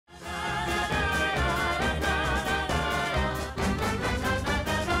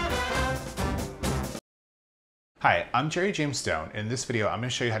Hi, I'm Jerry James Stone. In this video, I'm going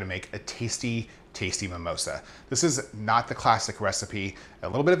to show you how to make a tasty mimosa. This is not the classic recipe, a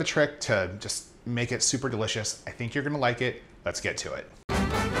little bit of a trick to just make it super delicious. I think you're going to like it. Let's get to it.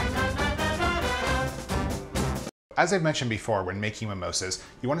 As I've mentioned before, when making mimosas,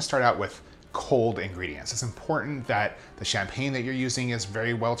 you want to start out with cold ingredients. It's important that the champagne that you're using is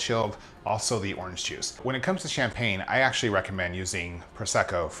very well chilled, also the orange juice. When it comes to champagne, I actually recommend using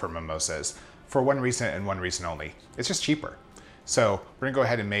Prosecco for mimosas for one reason and one reason only. It's just cheaper. So we're gonna go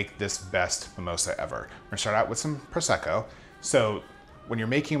ahead and make this best mimosa ever. We're gonna start out with some Prosecco. So when you're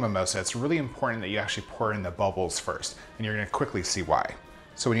making a mimosa, it's really important that you actually pour in the bubbles first, and you're gonna quickly see why.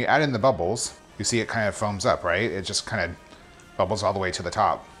 So when you add in the bubbles, you see it kind of foams up, right? It just kind of bubbles all the way to the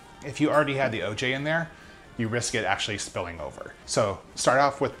top. If you already had the OJ in there, you risk it actually spilling over. So start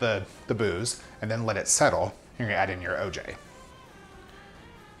off with the booze and then let it settle. You're gonna add in your OJ.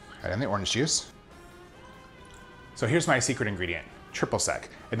 Add in the orange juice. So here's my secret ingredient, triple sec.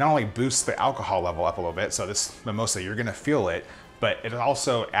 It not only boosts the alcohol level up a little bit, so this mimosa, you're gonna feel it, but it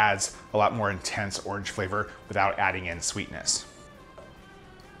also adds a lot more intense orange flavor without adding in sweetness.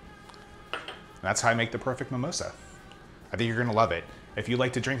 And that's how I make the perfect mimosa. I think you're gonna love it. If you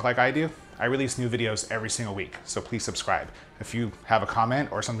like to drink like I do, I release new videos every single week, so please subscribe. If you have a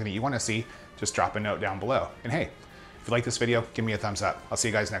comment or something that you wanna see, just drop a note down below. And hey, if you like this video, give me a thumbs up. I'll see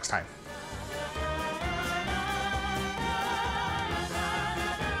you guys next time.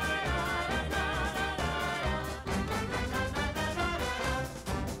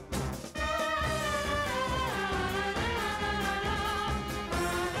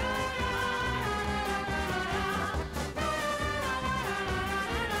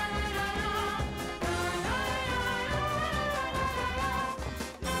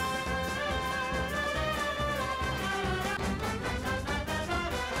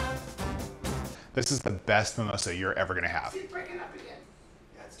 This is the best mimosa you're ever gonna have. Keep breaking up again.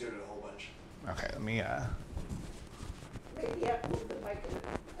 Yeah, it's doing it a whole bunch. Okay, let me, Maybe you have to move the mic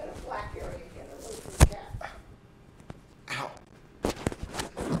in a black area and get a little cap. Ow.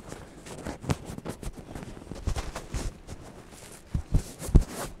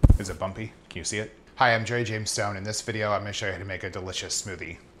 Is it bumpy? Can you see it? Hi, I'm Jerry James Stone. In this video, I'm gonna show you how to make a delicious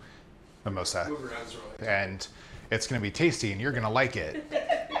smoothie mimosa. Move around, Roy. And it's gonna be tasty and you're gonna like it.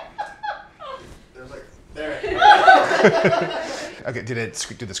 There's like, there it is. Okay, did it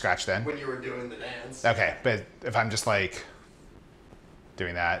do the scratch then? When you were doing the dance. Okay, but if I'm just like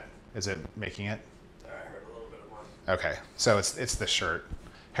doing that, is it making it? I heard a little bit of one. Okay, so it's the shirt.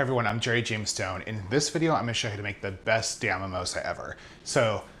 Hey everyone, I'm Jerry James Stone. In this video, I'm gonna show you how to make the best damn mimosa ever.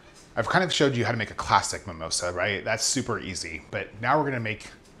 So I've kind of showed you how to make a classic mimosa, right? That's super easy, but now we're gonna make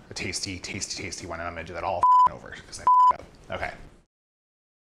a tasty one, and I'm gonna do that all over because I up. Okay.